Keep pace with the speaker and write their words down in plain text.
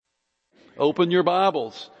Open your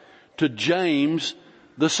Bibles to James,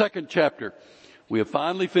 the second chapter. We have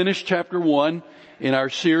finally finished chapter 1 in our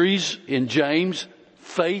series in James,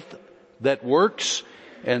 Faith That Works.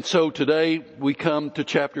 And so today we come to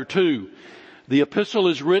chapter 2. The epistle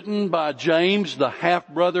is written by James, the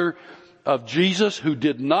half-brother of Jesus, who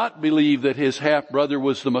did not believe that his half-brother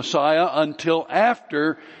was the Messiah until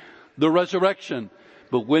after the resurrection.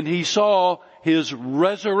 But when he saw his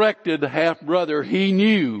resurrected half-brother, he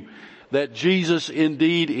knew that Jesus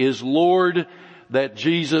indeed is Lord, that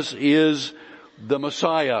Jesus is the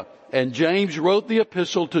Messiah. And James wrote the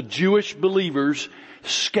epistle to Jewish believers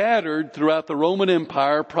scattered throughout the Roman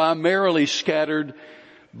Empire, primarily scattered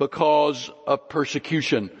because of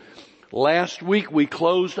persecution. Last week we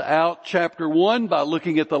closed out chapter 1 by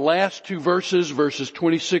looking at the last two verses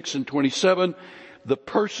 26 and 27, the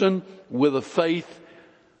person with a faith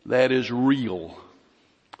that is real.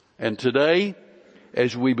 And today,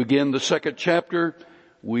 as we begin the second chapter,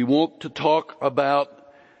 we want to talk about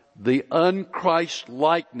the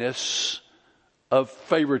Un-Christlikeness of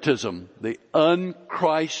favoritism. The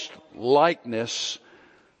Un-Christlikeness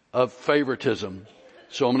of favoritism.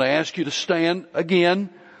 So I'm going to ask you to stand again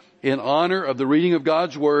in honor of the reading of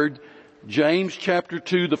God's Word, James chapter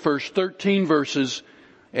 2, the first 13 verses,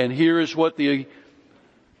 and here is what the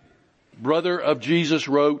brother of Jesus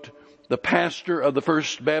wrote, the pastor of the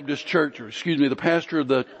First Baptist Church, the pastor of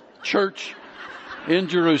the church in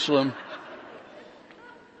Jerusalem.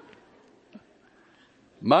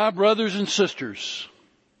 My brothers and sisters,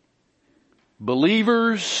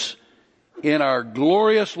 believers in our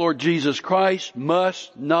glorious Lord Jesus Christ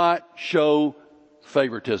must not show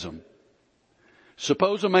favoritism.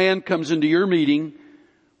 Suppose a man comes into your meeting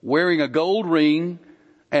wearing a gold ring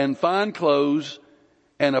and fine clothes,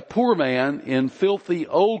 and a poor man in filthy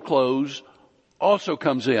old clothes also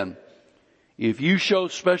comes in. If you show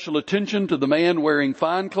special attention to the man wearing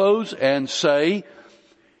fine clothes and say,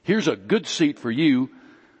 "Here's a good seat for you,"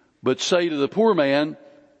 but say to the poor man,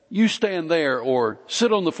 "You stand there," or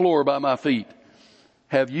 "Sit on the floor by my feet,"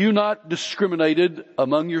 have you not discriminated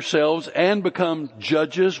among yourselves and become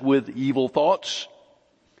judges with evil thoughts?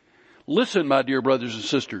 Listen, my dear brothers and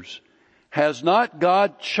sisters. Has not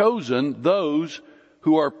God chosen those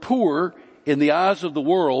who are poor in the eyes of the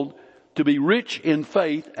world to be rich in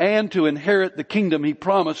faith and to inherit the kingdom he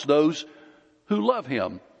promised those who love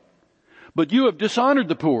him? But you have dishonored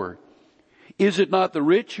the poor. Is it not the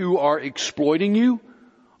rich who are exploiting you?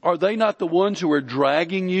 Are they not the ones who are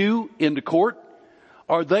dragging you into court?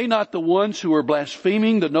 Are they not the ones who are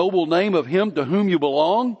blaspheming the noble name of him to whom you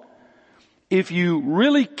belong? If you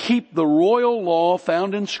really keep the royal law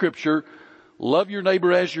found in Scripture, love your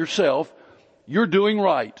neighbor as yourself, you're doing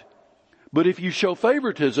right. But if you show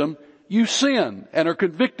favoritism, you sin and are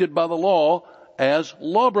convicted by the law as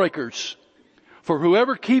lawbreakers. For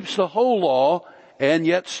whoever keeps the whole law and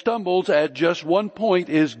yet stumbles at just one point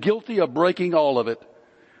is guilty of breaking all of it.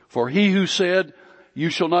 For he who said, "You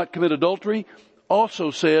shall not commit adultery," also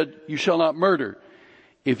said, "You shall not murder."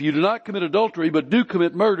 If you do not commit adultery but do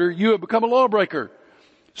commit murder, you have become a lawbreaker.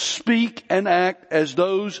 Speak and act as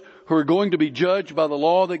those who are going to be judged by the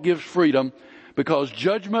law that gives freedom, because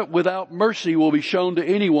judgment without mercy will be shown to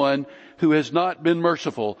anyone who has not been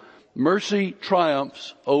merciful. Mercy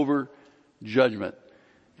triumphs over judgment.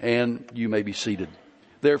 And you may be seated.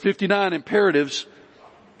 There are 59 imperatives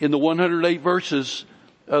in the 108 verses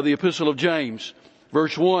of the Epistle of James.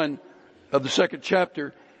 Verse 1 of the second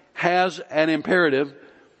chapter has an imperative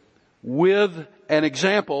with an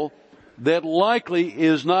example that likely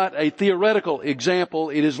is not a theoretical example.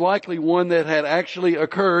 It is likely one that had actually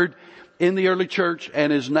occurred in the early church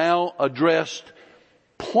and is now addressed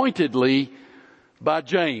pointedly by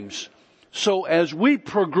James. So as we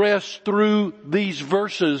progress through these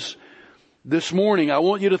verses this morning, I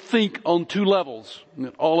want you to think on two levels.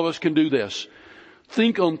 All of us can do this.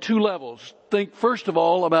 Think on two levels. Think first of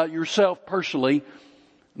all about yourself personally,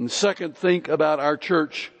 and second, think about our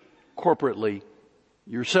church corporately.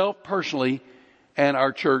 Yourself personally and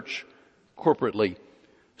our church corporately.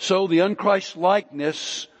 So the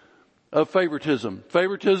Un-Christlikeness of favoritism.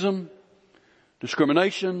 Favoritism,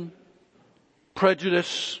 discrimination,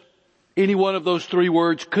 prejudice, any one of those three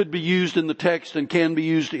words could be used in the text and can be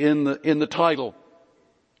used in the title.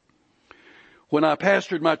 When I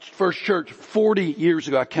pastored my first church 40 years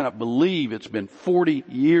ago, I cannot believe it's been 40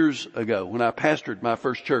 years ago when I pastored my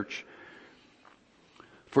first church.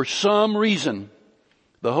 For some reason,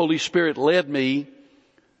 the Holy Spirit led me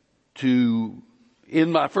to,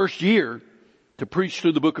 in my first year, to preach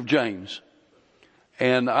through the book of James.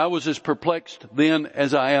 And I was as perplexed then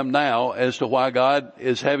as I am now as to why God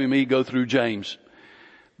is having me go through James.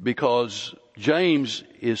 because James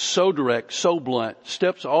is so direct, so blunt,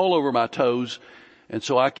 steps all over my toes, and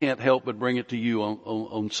so I can't help but bring it to you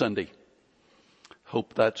on Sunday.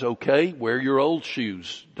 Hope that's okay. Wear your old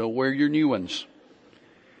shoes. Don't wear your new ones.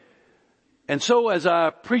 And so as I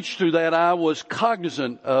preached through that, I was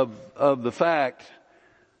cognizant of the fact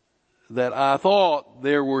that I thought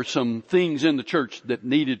there were some things in the church that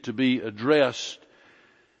needed to be addressed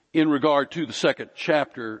in regard to the second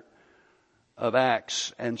chapter of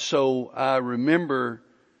Acts. And so I remember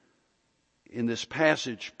in this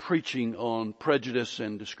passage preaching on prejudice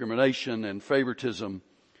and discrimination and favoritism.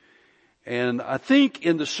 And I think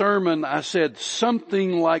in the sermon I said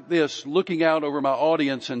something like this, looking out over my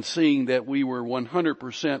audience and seeing that we were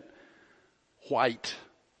 100% white.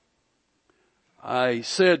 I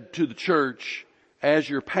said to the church, as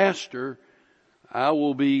your pastor, I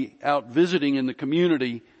will be out visiting in the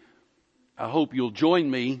community. I hope you'll join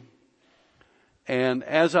me. And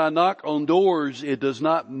as I knock on doors, it does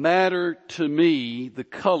not matter to me the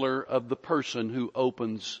color of the person who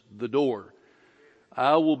opens the door.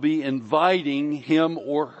 I will be inviting him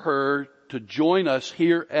or her to join us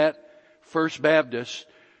here at First Baptist,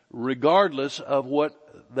 regardless of what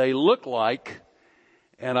they look like.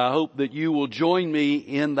 And I hope that you will join me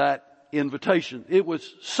in that invitation. It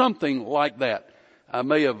was something like that. I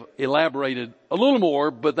may have elaborated a little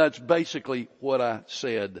more, but that's basically what I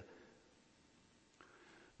said.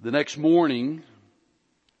 The next morning,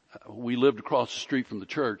 we lived across the street from the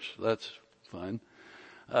church. That's fine.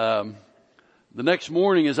 The next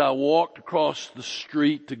morning, as I walked across the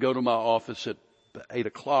street to go to my office at 8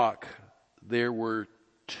 o'clock, there were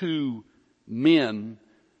two men,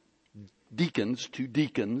 two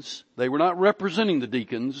deacons. They were not representing the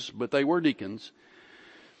deacons, but they were deacons.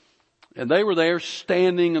 And they were there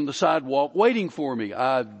standing on the sidewalk waiting for me.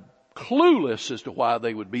 I'm clueless as to why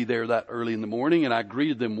they would be there that early in the morning, and I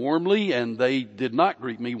greeted them warmly, and they did not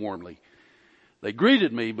greet me warmly. They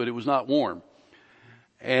greeted me, but it was not warm.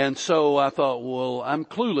 And so I thought, well, I'm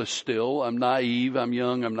clueless still. I'm naive. I'm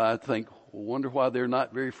young. I think, wonder why they're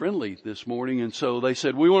not very friendly this morning. And so they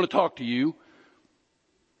said, we want to talk to you.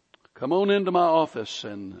 Come on into my office.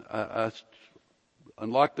 And I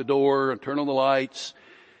unlocked the door and turned on the lights.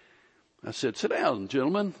 I said, sit down,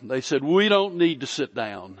 gentlemen. They said, we don't need to sit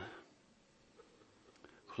down.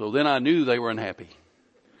 So then I knew they were unhappy.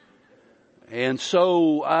 And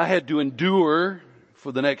so I had to endure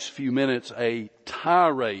for the next few minutes a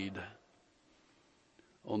tirade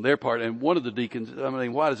on their part. And one of the deacons, I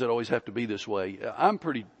mean, why does it always have to be this way? I'm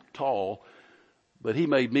pretty tall, but he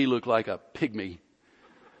made me look like a pygmy.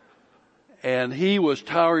 And he was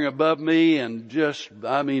towering above me and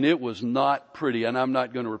it was not pretty. And I'm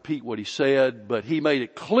not going to repeat what he said, but he made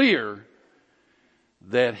it clear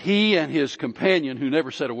that he and his companion, who never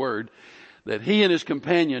said a word, that he and his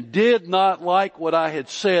companion did not like what I had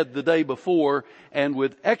said the day before, and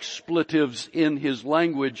with expletives in his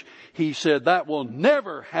language, he said, that will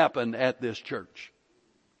never happen at this church.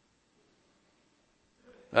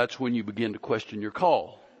 That's when you begin to question your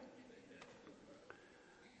call.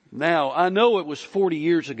 Now, I know it was 40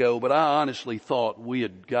 years ago, but I honestly thought we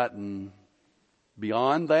had gotten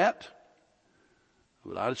beyond that.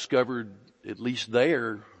 But I discovered, at least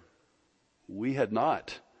there, we had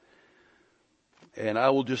not. And I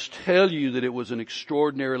will just tell you that it was an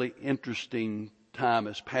extraordinarily interesting time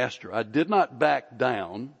as pastor. I did not back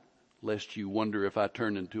down, lest you wonder if I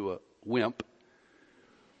turned into a wimp.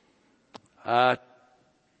 I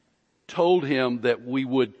told him that we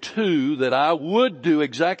would too, that I would do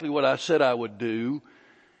exactly what I said I would do,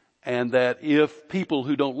 and that if people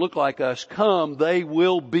who don't look like us come, they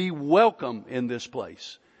will be welcome in this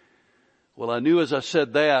place. Well, I knew as I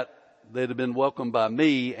said that, they'd have been welcomed by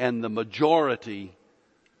me and the majority,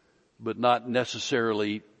 but not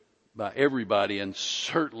necessarily by everybody, and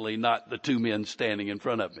certainly not the two men standing in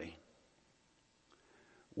front of me.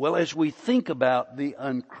 Well, as we think about the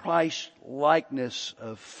Un-Christlikeness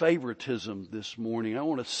of favoritism this morning, I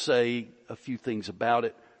want to say a few things about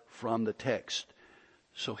it from the text.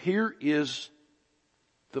 So here is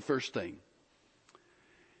the first thing.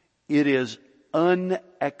 It is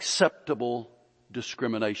unacceptable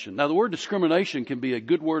discrimination. Now, the word discrimination can be a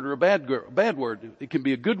good word or a bad word. It can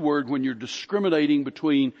be a good word when you're discriminating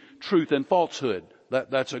between truth and falsehood.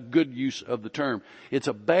 That's a good use of the term. It's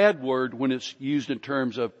a bad word when it's used in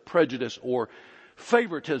terms of prejudice or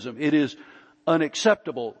favoritism. It is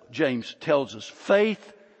unacceptable, James tells us.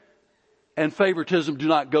 Faith and favoritism do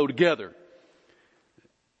not go together.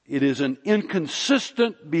 It is an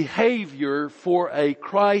inconsistent behavior for a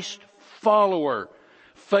Christ follower.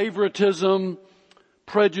 Favoritism,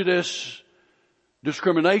 prejudice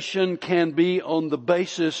Discrimination can be on the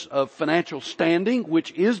basis of financial standing,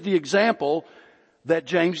 which is the example that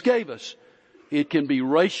James gave us. It can be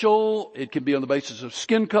racial, it can be on the basis of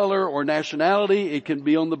skin color or nationality, it can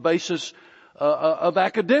be on the basis of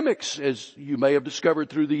academics, as you may have discovered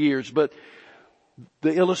through the years. But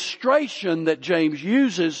the illustration that James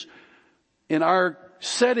uses in our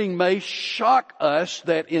setting may shock us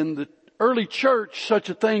that in the early church such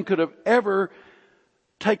a thing could have ever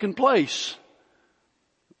taken place.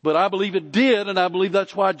 But I believe it did, and I believe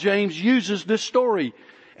that's why James uses this story.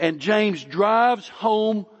 And James drives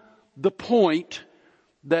home the point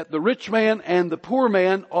that the rich man and the poor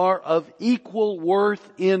man are of equal worth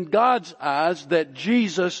in God's eyes, that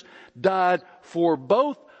Jesus died for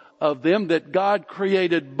both of them, that God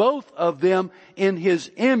created both of them in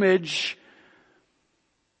His image,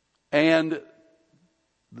 and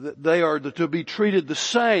they are to be treated the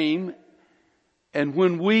same. And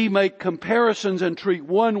when we make comparisons and treat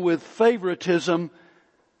one with favoritism,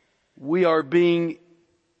 we are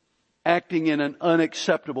acting in an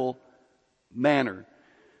unacceptable manner.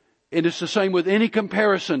 And it's the same with any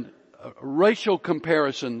comparison, racial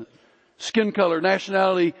comparison, skin color,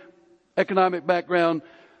 nationality, economic background,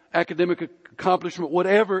 academic accomplishment,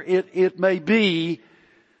 whatever it may be.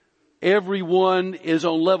 Everyone is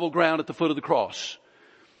on level ground at the foot of the cross.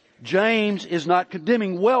 James is not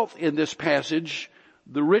condemning wealth in this passage.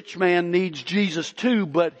 The rich man needs Jesus too,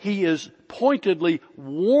 but he is pointedly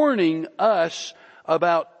warning us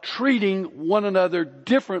about treating one another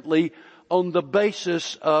differently on the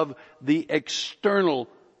basis of the external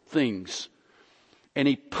things. And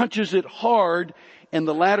he punches it hard in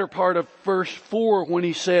the latter part of verse 4 when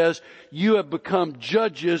he says, "You have become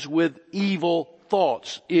judges with evil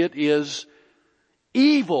thoughts." It is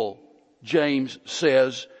evil, James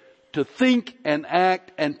says, to think and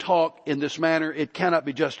act and talk in this manner. It cannot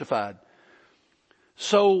be justified.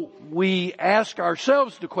 So we ask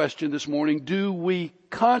ourselves the question this morning, do we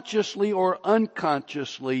consciously or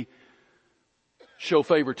unconsciously show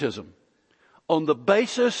favoritism on the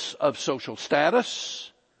basis of social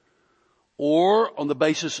status, or on the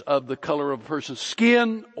basis of the color of a person's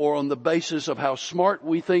skin, or on the basis of how smart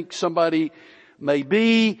we think somebody may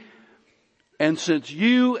be? And since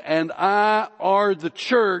you and I are the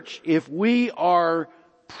church, if we are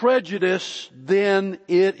prejudiced, then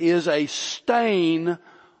it is a stain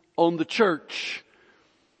on the church,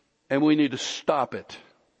 and we need to stop it.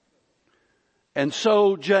 And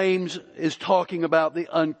so James is talking about the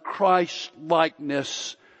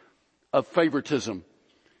Un-Christlikeness of favoritism.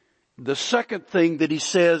 The second thing that he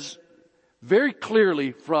says very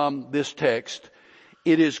clearly from this text,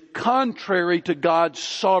 it is contrary to God's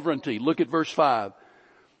sovereignty. Look at verse 5.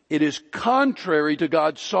 It is contrary to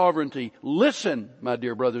God's sovereignty. Listen, my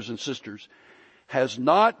dear brothers and sisters. Has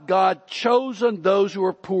not God chosen those who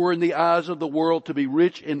are poor in the eyes of the world to be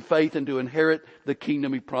rich in faith and to inherit the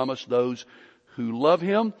kingdom He promised those who love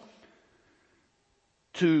Him?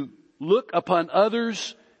 To look upon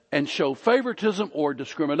others and show favoritism or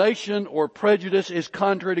discrimination or prejudice is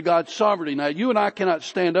contrary to God's sovereignty. Now, you and I cannot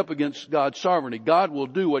stand up against God's sovereignty. God will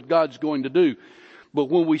do what God's going to do. But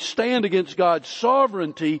when we stand against God's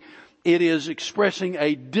sovereignty, it is expressing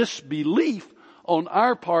a disbelief on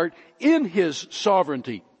our part in His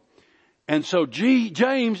sovereignty. And so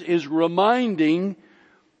James is reminding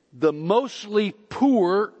the mostly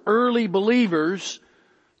poor early believers,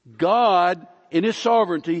 God in His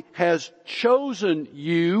sovereignty has chosen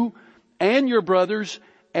you and your brothers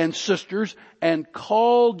and sisters and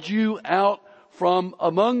called you out from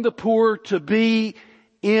among the poor to be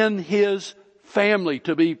in His family,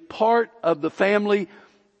 to be part of the family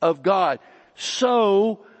of God.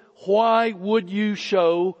 So why would you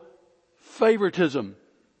show favoritism?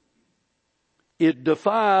 It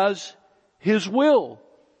defies His will.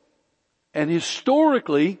 And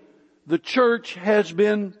historically, the church has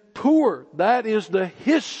been poor. That is the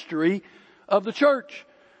history of the church.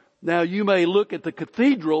 Now, you may look at the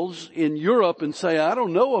cathedrals in Europe and say, I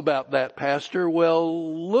don't know about that, Pastor.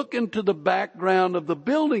 Well, look into the background of the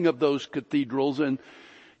building of those cathedrals and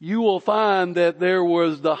you will find that there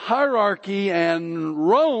was the hierarchy and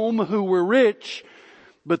Rome who were rich,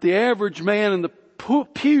 but the average man in the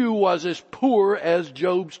pew was as poor as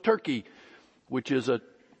Job's turkey, which is a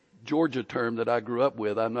Georgia term that I grew up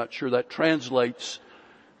with. I'm not sure that translates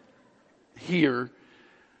here.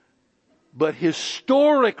 But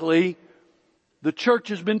historically, the church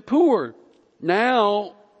has been poor.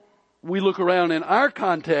 Now, we look around in our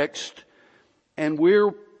context and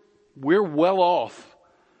we're well off.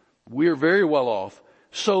 We're very well off.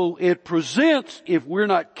 So it presents, if we're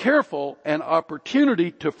not careful, an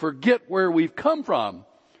opportunity to forget where we've come from.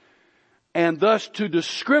 and thus to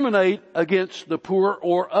discriminate against the poor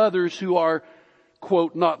or others who are,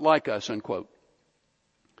 quote, not like us, unquote.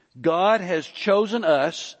 God has chosen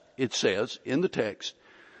us, it says in the text,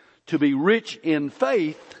 to be rich in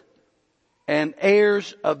faith and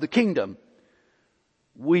heirs of the kingdom.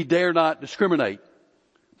 We dare not discriminate.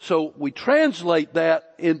 So we translate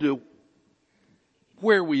that into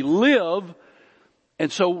where we live,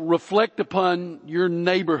 and so reflect upon your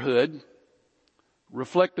neighborhood,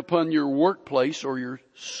 reflect upon your workplace or your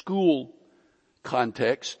school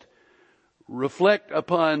context, reflect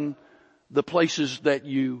upon the places that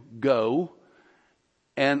you go,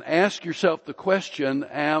 and ask yourself the question,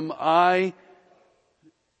 am I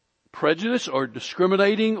prejudiced or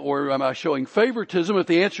discriminating, or am I showing favoritism? If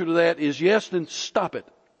the answer to that is yes, then stop it.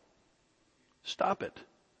 Stop it.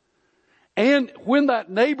 And when that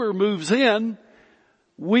neighbor moves in,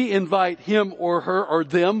 we invite him or her or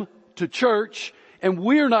them to church, and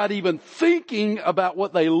we're not even thinking about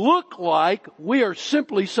what they look like. We are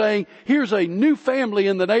simply saying, here's a new family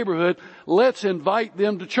in the neighborhood. Let's invite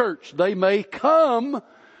them to church. They may come,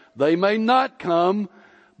 they may not come,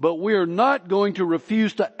 but we are not going to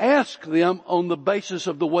refuse to ask them on the basis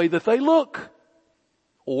of the way that they look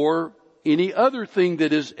or any other thing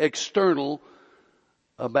that is external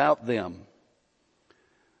about them.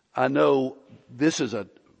 I know this is a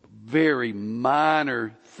very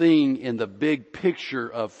minor thing in the big picture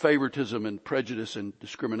of favoritism and prejudice and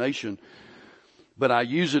discrimination, but I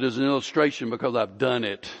use it as an illustration because I've done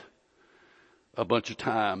it a bunch of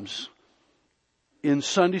times. In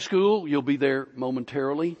Sunday school, you'll be there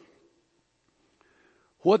momentarily.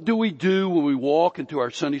 What do we do when we walk into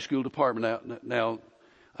our Sunday school department? Now,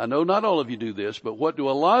 I know not all of you do this, but what do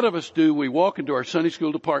a lot of us do when we walk into our Sunday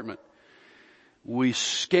school department? We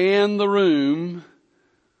scan the room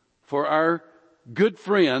for our good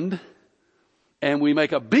friend, and we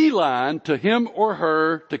make a beeline to him or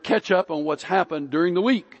her to catch up on what's happened during the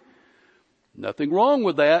week. Nothing wrong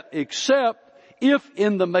with that, except if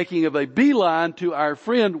in the making of a beeline to our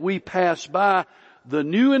friend, we pass by the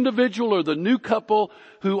new individual or the new couple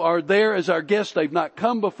who are there as our guests. They've not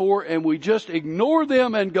come before, and we just ignore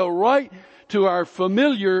them and go right to our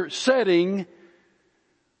familiar setting.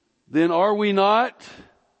 Then are we not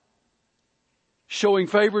showing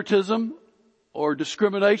favoritism or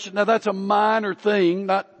discrimination? Now that's a minor thing,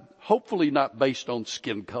 hopefully not based on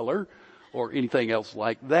skin color or anything else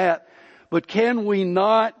like that. But can we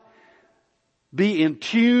not be in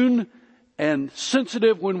tune and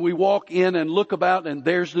sensitive when we walk in and look about and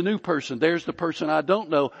there's the new person, there's the person I don't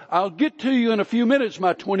know. I'll get to you in a few minutes,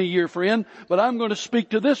 my 20-year friend, but I'm going to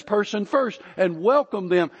speak to this person first and welcome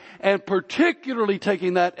them, and particularly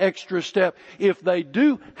taking that extra step if they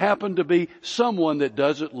do happen to be someone that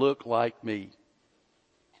doesn't look like me.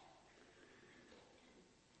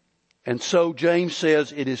 And so James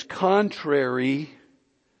says it is contrary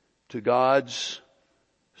to God's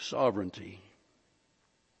sovereignty.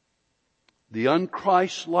 The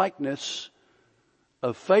un-Christlikeness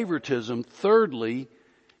of favoritism. Thirdly,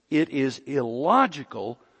 it is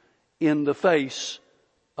illogical in the face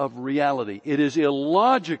of reality. It is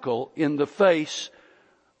illogical in the face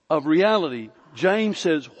of reality. James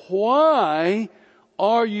says, why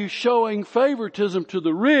are you showing favoritism to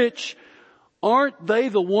the rich? Aren't they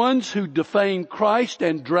the ones who defame Christ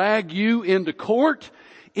and drag you into court?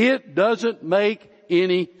 It doesn't make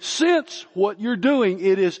any sense what you're doing.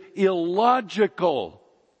 It is illogical.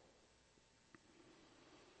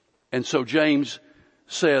 And so James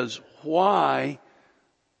says, why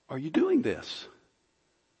are you doing this?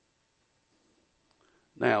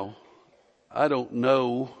 Now, I don't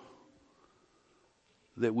know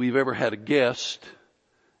that we've ever had a guest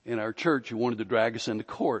in our church who wanted to drag us into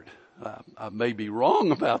court. I may be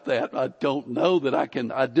wrong about that. I don't know that I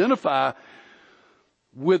can identify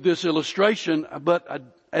with this illustration, but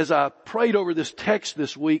as I prayed over this text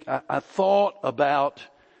this week, I thought about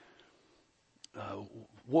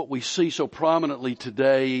what we see so prominently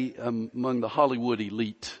today among the Hollywood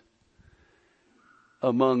elite,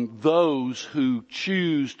 among those who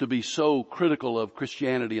choose to be so critical of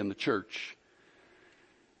Christianity and the church.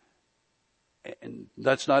 And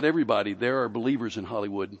that's not everybody. There are believers in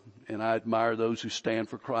Hollywood, and I admire those who stand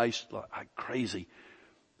for Christ like crazy.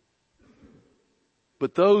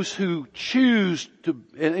 But those who choose to,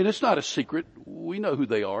 and it's not a secret, we know who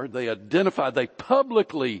they are. They they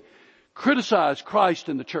publicly criticize Christ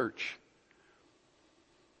and the church.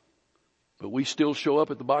 But we still show up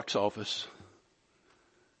at the box office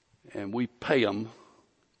and we pay them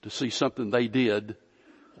to see something they did.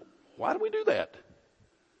 Why do we do that?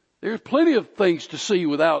 There's plenty of things to see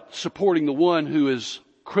without supporting the one who is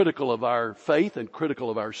critical of our faith and critical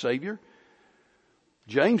of our Savior.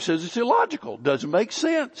 James says it's illogical. Doesn't make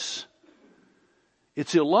sense.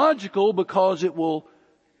 It's illogical because it will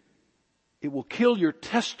kill your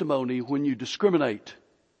testimony when you discriminate,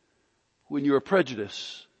 when you're a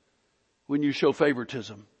prejudice, when you show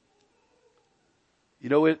favoritism. You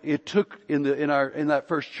know, it took in that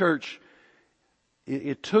first church,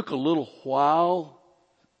 it took a little while.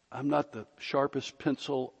 I'm not the sharpest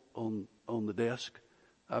pencil on the desk.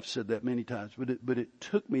 I've said that many times, but it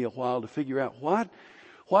took me a while to figure out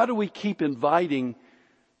why do we keep inviting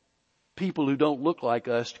people who don't look like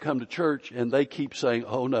us to come to church, and they keep saying,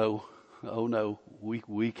 oh no,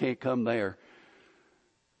 we can't come there.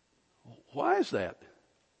 Why is that?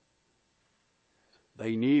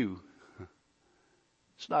 They knew.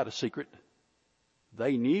 It's not a secret.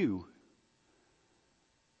 They knew.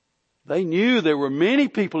 They knew there were many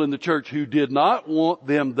people in the church who did not want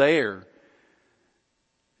them there.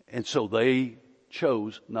 And so they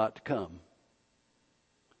chose not to come.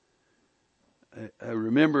 I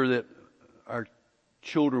remember that our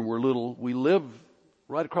children were little. We live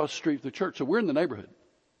right across the street from the church, so we're in the neighborhood.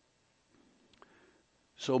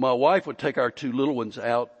 So my wife would take our two little ones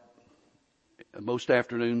out most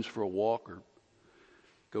afternoons for a walk or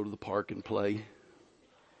go to the park and play.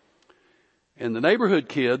 And the neighborhood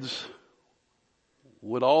kids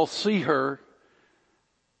would all see her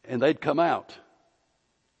and they'd come out.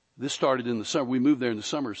 This started in the summer. We moved there in the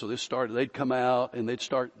summer, so they'd come out and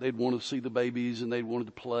they'd want to see the babies and they'd wanted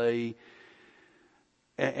to play.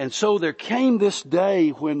 And so there came this day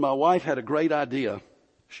when my wife had a great idea,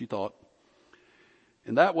 she thought.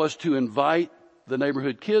 And that was to invite the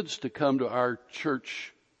neighborhood kids to come to our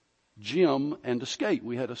church gym and to skate.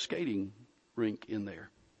 We had a skating rink in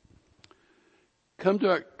there.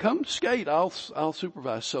 Come skate. I'll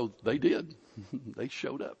supervise. So they did. They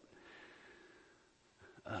showed up.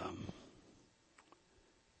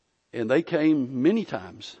 And they came many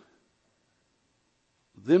times.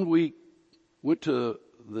 Then we went to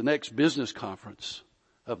the next business conference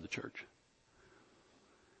of the church,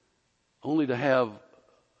 only to have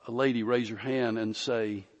a lady raise her hand and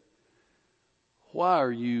say, why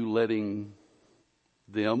are you letting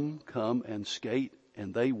them come and skate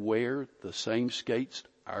and they wear the same skates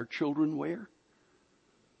our children wear?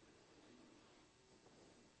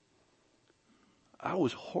 I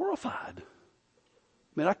was horrified.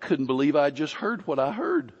 I couldn't believe I just heard what I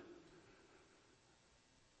heard.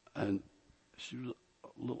 And she was a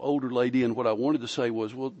little older lady, and what I wanted to say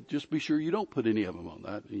was, well, just be sure you don't put any of them on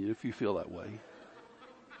that if you feel that way.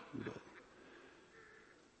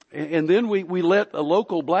 And then we let a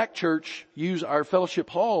local black church use our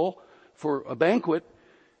fellowship hall for a banquet.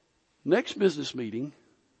 Next business meeting,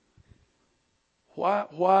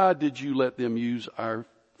 why did you let them use our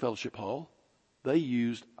fellowship hall? They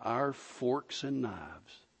used our forks and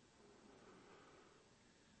knives.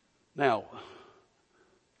 Now,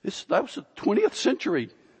 that was the 20th century.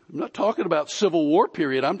 I'm not talking about Civil War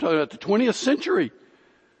period. I'm talking about the 20th century.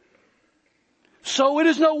 So it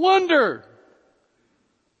is no wonder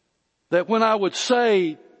that when I would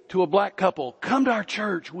say to a black couple, come to our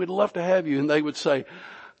church, we'd love to have you. And they would say,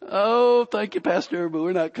 oh, thank you, Pastor, but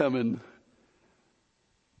we're not coming.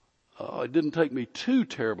 It didn't take me too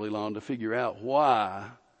terribly long to figure out why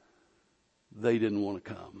they didn't want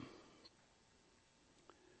to come.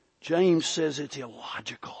 James says it's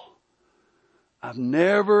illogical. I've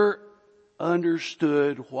never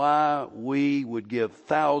understood why we would give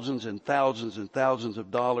thousands and thousands and thousands of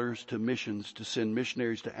dollars to missions, to send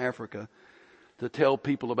missionaries to Africa to tell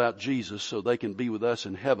people about Jesus so they can be with us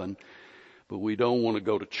in heaven, but we don't want to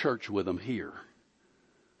go to church with them here.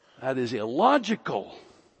 That is illogical.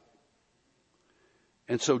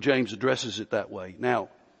 And so James addresses it that way. Now,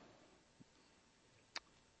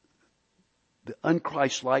 the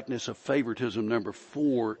un-Christlikeness of favoritism, number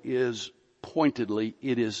 4, is pointedly,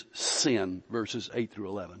 it is sin, verses 8 through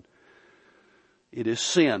 11. It is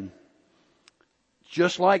sin.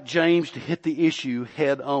 Just like James, to hit the issue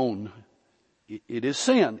head on. It is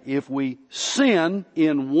sin. If we sin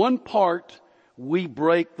in one part, we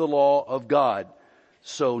break the law of God.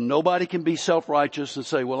 So nobody can be self-righteous and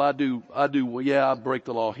say, well, I break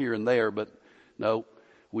the law here and there, but no.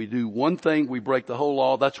 We do one thing, we break the whole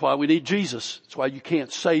law. That's why we need Jesus. That's why you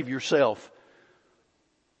can't save yourself.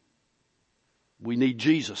 We need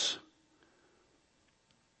Jesus.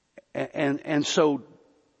 And so,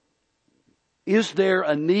 is there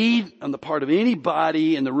a need on the part of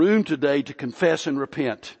anybody in the room today to confess and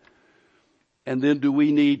repent? And then do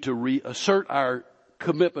we need to reassert our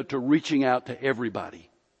commitment to reaching out to everybody?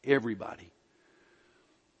 Everybody.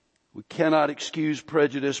 We cannot excuse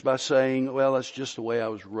prejudice by saying, well, that's just the way I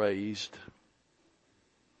was raised.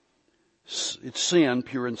 It's sin,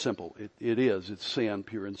 pure and simple. It is. It's sin,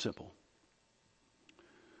 pure and simple.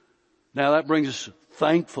 Now that brings us,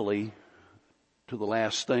 thankfully, to the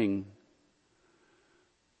last thing.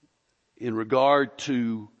 In regard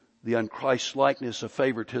to the un-Christlikeness of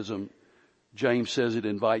favoritism, James says it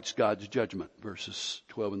invites God's judgment, verses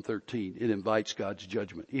 12 and 13. It invites God's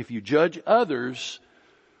judgment. If you judge others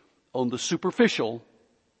on the superficial,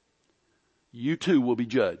 you too will be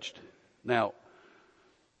judged. Now,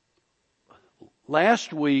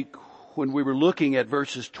 last week when we were looking at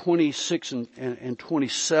verses 26 and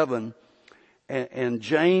 27, and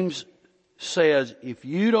James says, if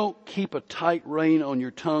you don't keep a tight rein on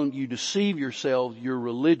your tongue, you deceive yourselves, your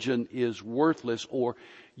religion is worthless, or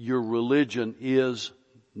your religion is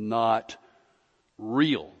not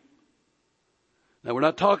real. Now, we're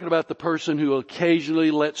not talking about the person who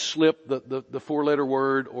occasionally lets slip the four-letter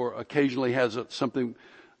word, or occasionally has something,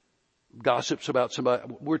 gossips about somebody.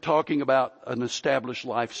 We're talking about an established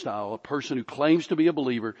lifestyle, a person who claims to be a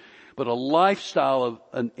believer, but a lifestyle of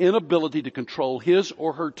an inability to control his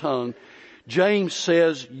or her tongue. James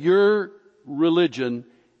says your religion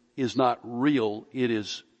is not real. It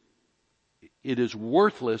is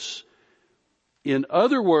worthless. In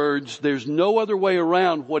other words, there's no other way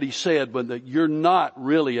around what he said, but that you're not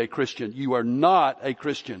really a Christian. You are not a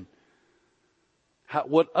Christian.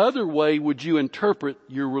 What other way would you interpret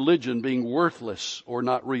your religion being worthless or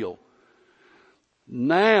not real?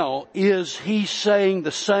 Now, is he saying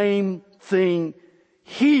the same thing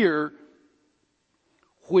here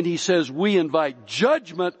when he says we invite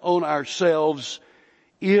judgment on ourselves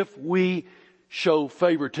if we show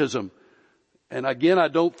favoritism? And again, I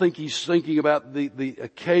don't think he's thinking about the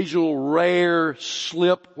occasional rare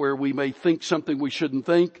slip where we may think something we shouldn't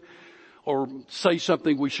think or say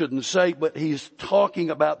something we shouldn't say, but he's talking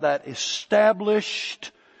about that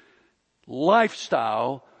established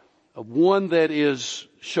lifestyle of one that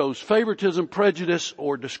shows favoritism, prejudice,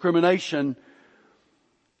 or discrimination.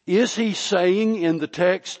 Is he saying in the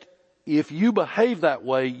text, if you behave that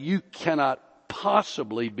way, you cannot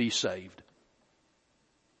possibly be saved?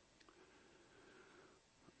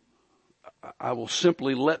 I will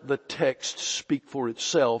simply let the text speak for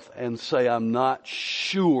itself and say I'm not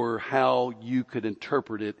sure how you could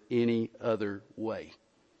interpret it any other way.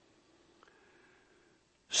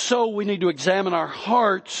 So we need to examine our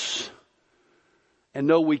hearts and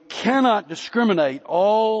know we cannot discriminate.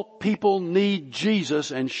 All people need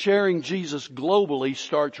Jesus, and sharing Jesus globally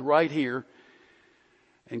starts right here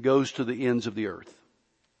and goes to the ends of the earth.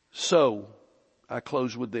 So, I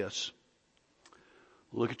close with this.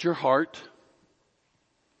 Look at your heart.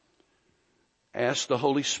 Ask the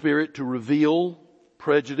Holy Spirit to reveal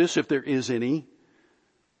prejudice, if there is any,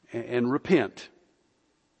 and repent.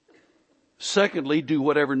 Secondly, do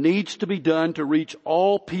whatever needs to be done to reach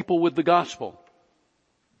all people with the gospel.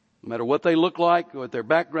 No matter what they look like, what their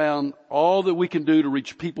background, all that we can do to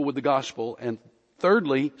reach people with the gospel. And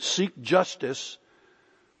thirdly, seek justice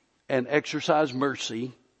and exercise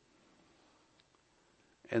mercy.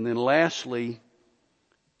 And then lastly,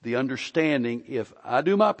 the understanding, if I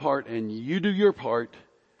do my part and you do your part,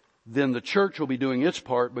 then the church will be doing its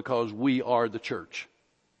part because we are the church.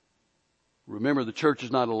 Remember, the church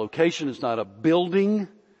is not a location, it's not a building,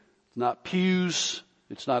 it's not pews,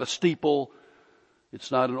 it's not a steeple, it's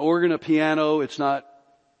not an organ, a piano, it's not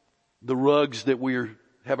the rugs that we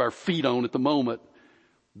have our feet on at the moment.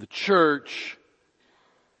 The church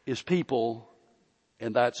is people,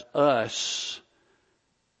 and that's us.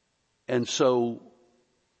 And so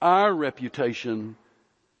our reputation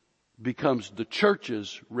becomes the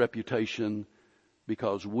church's reputation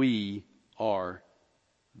because we are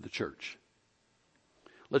the church.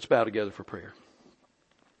 Let's bow together for prayer.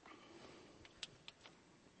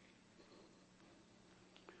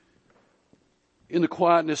 In the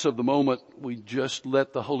quietness of the moment, we just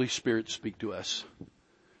let the Holy Spirit speak to us.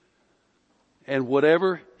 And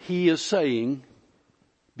whatever He is saying,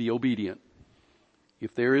 be obedient.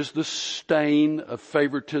 If there is the stain of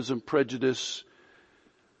favoritism, prejudice,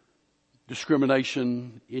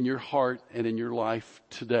 discrimination in your heart and in your life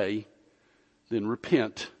today, then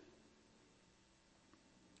repent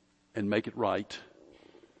and make it right,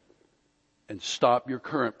 and stop your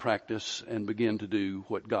current practice and begin to do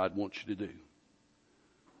what God wants you to do.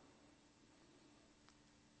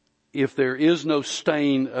 If there is no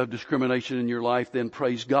stain of discrimination in your life, then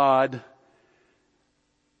praise God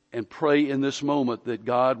and pray in this moment that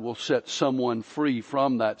God will set someone free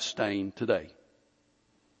from that stain today.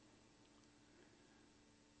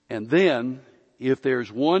 And then, if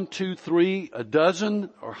there's 1, 2, 3, a dozen,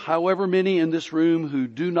 or however many in this room who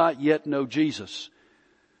do not yet know Jesus,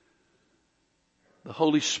 the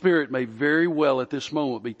Holy Spirit may very well at this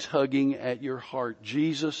moment be tugging at your heart.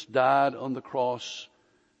 Jesus died on the cross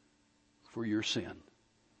for your sin.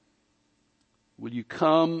 Will you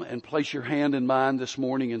come and place your hand in mine this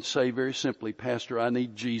morning and say very simply, Pastor, I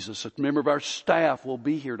need Jesus. A member of our staff will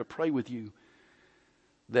be here to pray with you,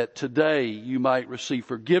 that today you might receive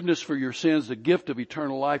forgiveness for your sins, the gift of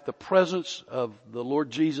eternal life, the presence of the Lord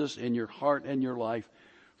Jesus in your heart and your life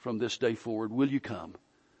from this day forward. Will you come?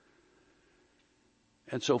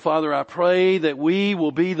 And so, Father, I pray that we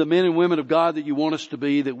will be the men and women of God that you want us to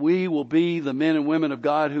be, that we will be the men and women of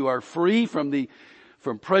God who are free from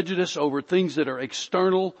prejudice over things that are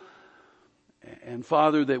external. And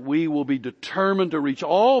Father, that we will be determined to reach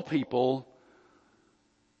all people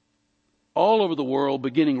all over the world,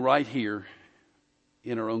 beginning right here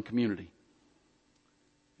in our own community.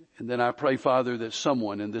 And then I pray, Father, that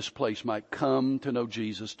someone in this place might come to know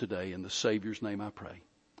Jesus today. In the Savior's name I pray.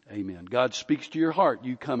 Amen. God speaks to your heart.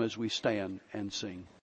 You come as we stand and sing.